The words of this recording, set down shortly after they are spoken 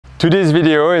Today's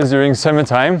video is during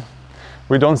summertime.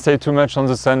 We don't stay too much on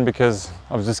the sun because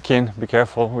of the skin. Be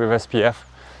careful with SPF.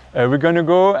 We're going to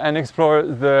go and explore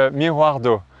the miroir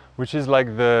d'eau, which is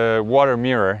like the water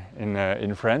mirror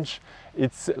in French.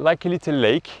 It's like a little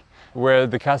lake where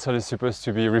the castle is supposed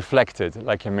to be reflected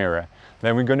like a mirror.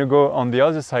 Then we're going to go on the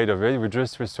other side of it. We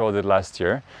just restored it last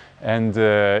year, and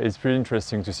it's pretty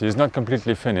interesting to see. It's not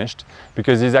completely finished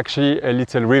because it's actually a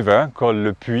little river called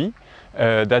Le Puy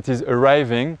that is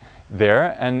arriving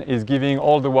there and is giving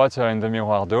all the water in the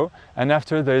miroir d'eau. And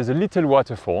after, there is a little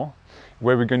waterfall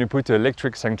where we're going to put an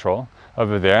electric central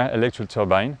over there, electric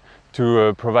turbine,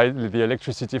 to provide the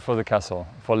electricity for the castle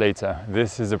for later.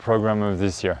 This is the program of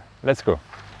this year. Let's go.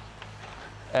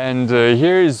 And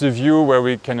here is the view where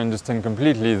we can understand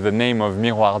completely the name of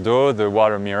miroir d'eau, the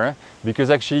water mirror, because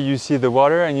actually you see the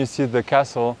water and you see the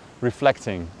castle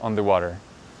reflecting on the water.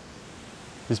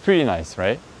 It's pretty nice,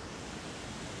 right?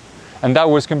 And that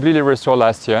was completely restored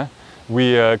last year.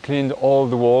 We cleaned all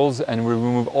the walls and we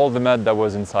removed all the mud that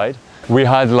was inside. We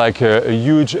had like a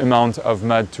huge amount of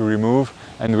mud to remove,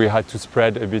 and we had to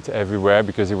spread a bit everywhere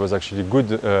because it was actually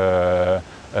good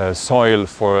soil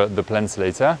for the plants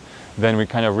later. Then we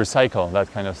kind of recycle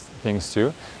that kind of things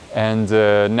too. And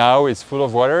now it's full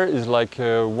of water. It's like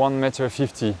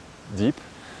 1.50 m deep.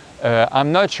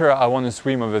 I'm not sure I want to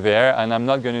swim over there, and I'm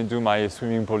not going to do my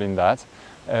swimming pool in that.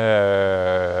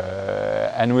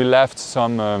 And we left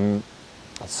some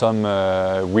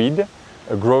weed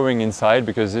growing inside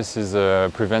because this is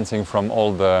preventing from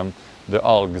all the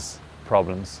algae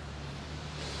problems.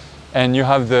 And you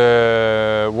have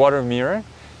the water mirror,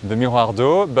 the miroir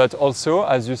d'eau, but also,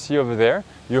 as you see over there,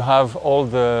 you have all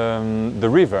the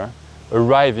river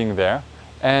arriving there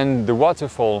and the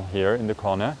waterfall here in the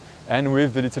corner, and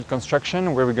with the little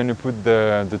construction where we're going to put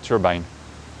the turbine.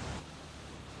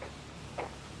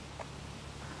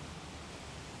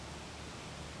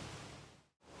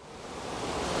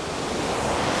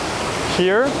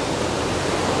 Here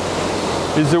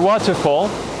is the waterfall.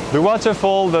 The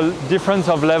waterfall, the difference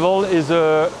of level is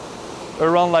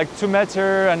around like 2.5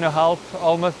 meters,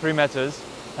 almost 3 meters.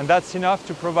 And that's enough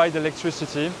to provide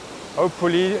electricity,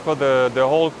 hopefully for the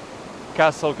whole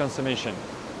castle consumption.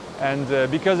 And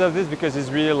because of this, because it's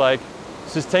really like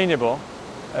sustainable,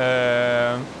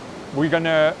 we're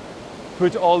gonna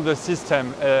put all the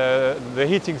system, the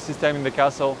heating system in the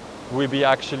castle will be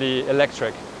actually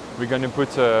electric. We're gonna put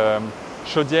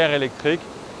Hydroelectric,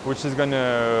 which is going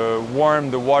to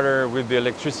warm the water with the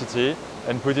electricity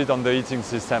and put it on the heating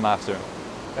system after.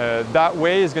 That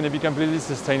way is going to be completely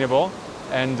sustainable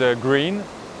and green,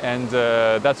 and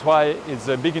that's why it's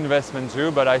a big investment too,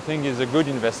 but I think it's a good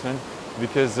investment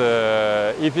because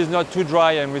if it's not too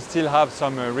dry and we still have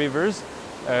some rivers,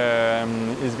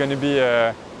 it's going to be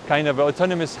a kind of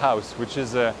autonomous house, which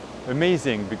is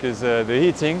amazing because the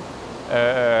heating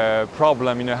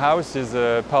problem in a house is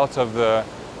part of the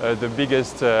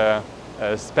biggest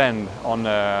spend on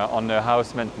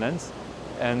house maintenance,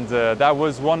 and that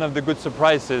was one of the good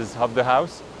surprises of the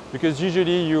house, because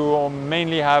usually you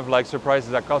mainly have like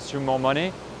surprises that cost you more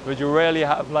money, but you rarely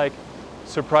have like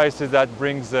surprises that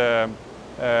brings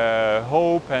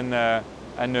hope and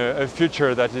a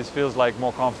future that feels like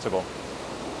more comfortable.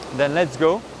 Then let's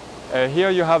go.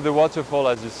 Here you have the waterfall,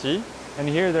 as you see. And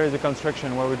here there is a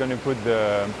construction where we're going to put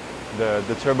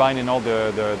the turbine and all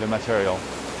the material.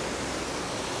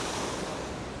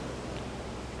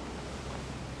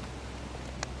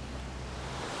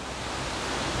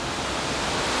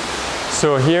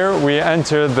 So here we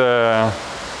enter the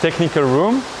technical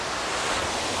room.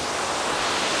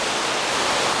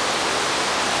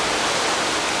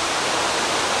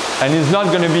 And it's not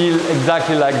going to be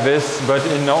exactly like this, but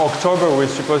in October we're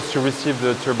supposed to receive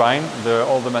the turbine,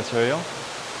 all the material.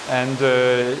 And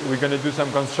we're going to do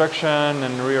some construction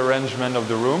and rearrangement of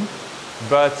the room.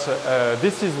 But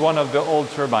this is one of the old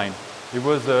turbines. It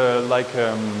was like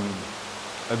a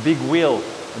big wheel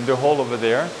in the hole over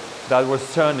there that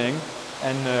was turning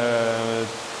and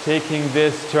taking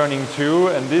this turning too,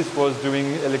 and this was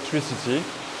doing electricity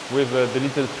with the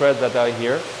little threads that are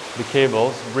here, the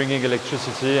cables, bringing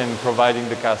electricity and providing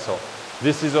the castle.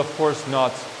 This is of course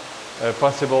not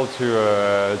possible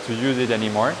to use it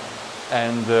anymore,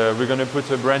 and we're going to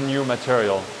put a brand new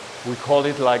material. We call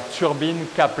it like turbine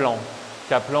Kaplan.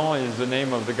 Kaplan is the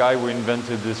name of the guy who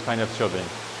invented this kind of turbine.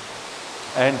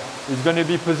 And it's going to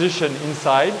be positioned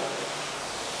inside.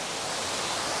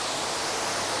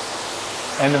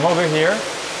 And over here,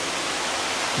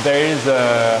 there is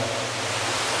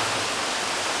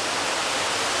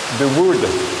the wood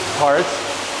part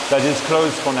that is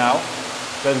closed for now.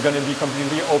 That's going to be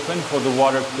completely open for the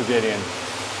water to get in.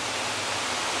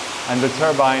 and the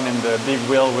turbine and the big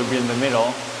wheel will be in the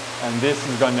middle, and this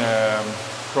is going to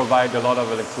provide a lot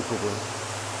of electricity.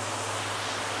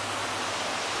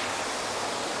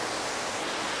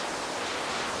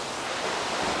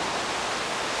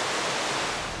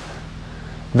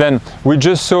 Then we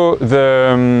just saw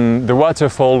the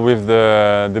waterfall with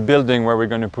the building where we're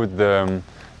going to put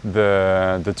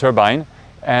the turbine.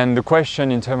 And the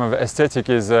question in terms of aesthetic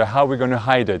is how we're going to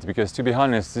hide it, because to be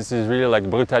honest, this is really like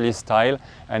brutalist style,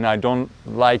 and I don't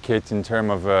like it in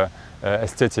terms of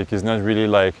aesthetic. It's not really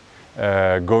like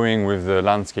going with the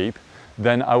landscape.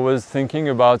 Then I was thinking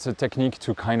about a technique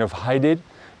to kind of hide it,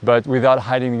 but without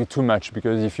hiding it too much,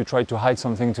 because if you try to hide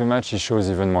something too much, it shows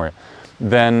even more.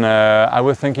 Then I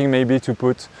was thinking maybe to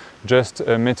put just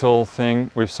a metal thing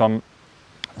with some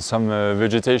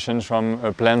vegetation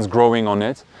from plants growing on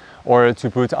it, or to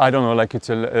put, I don't know, like it's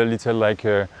a little like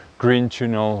a green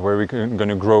tunnel where we're going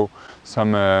to grow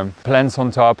some plants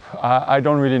on top. I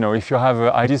don't really know. If you have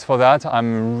ideas for that,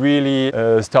 I'm really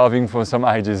starving for some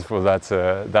ideas for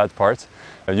that part.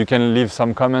 You can leave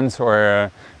some comments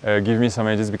or give me some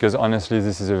ideas, because honestly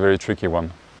this is a very tricky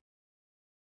one.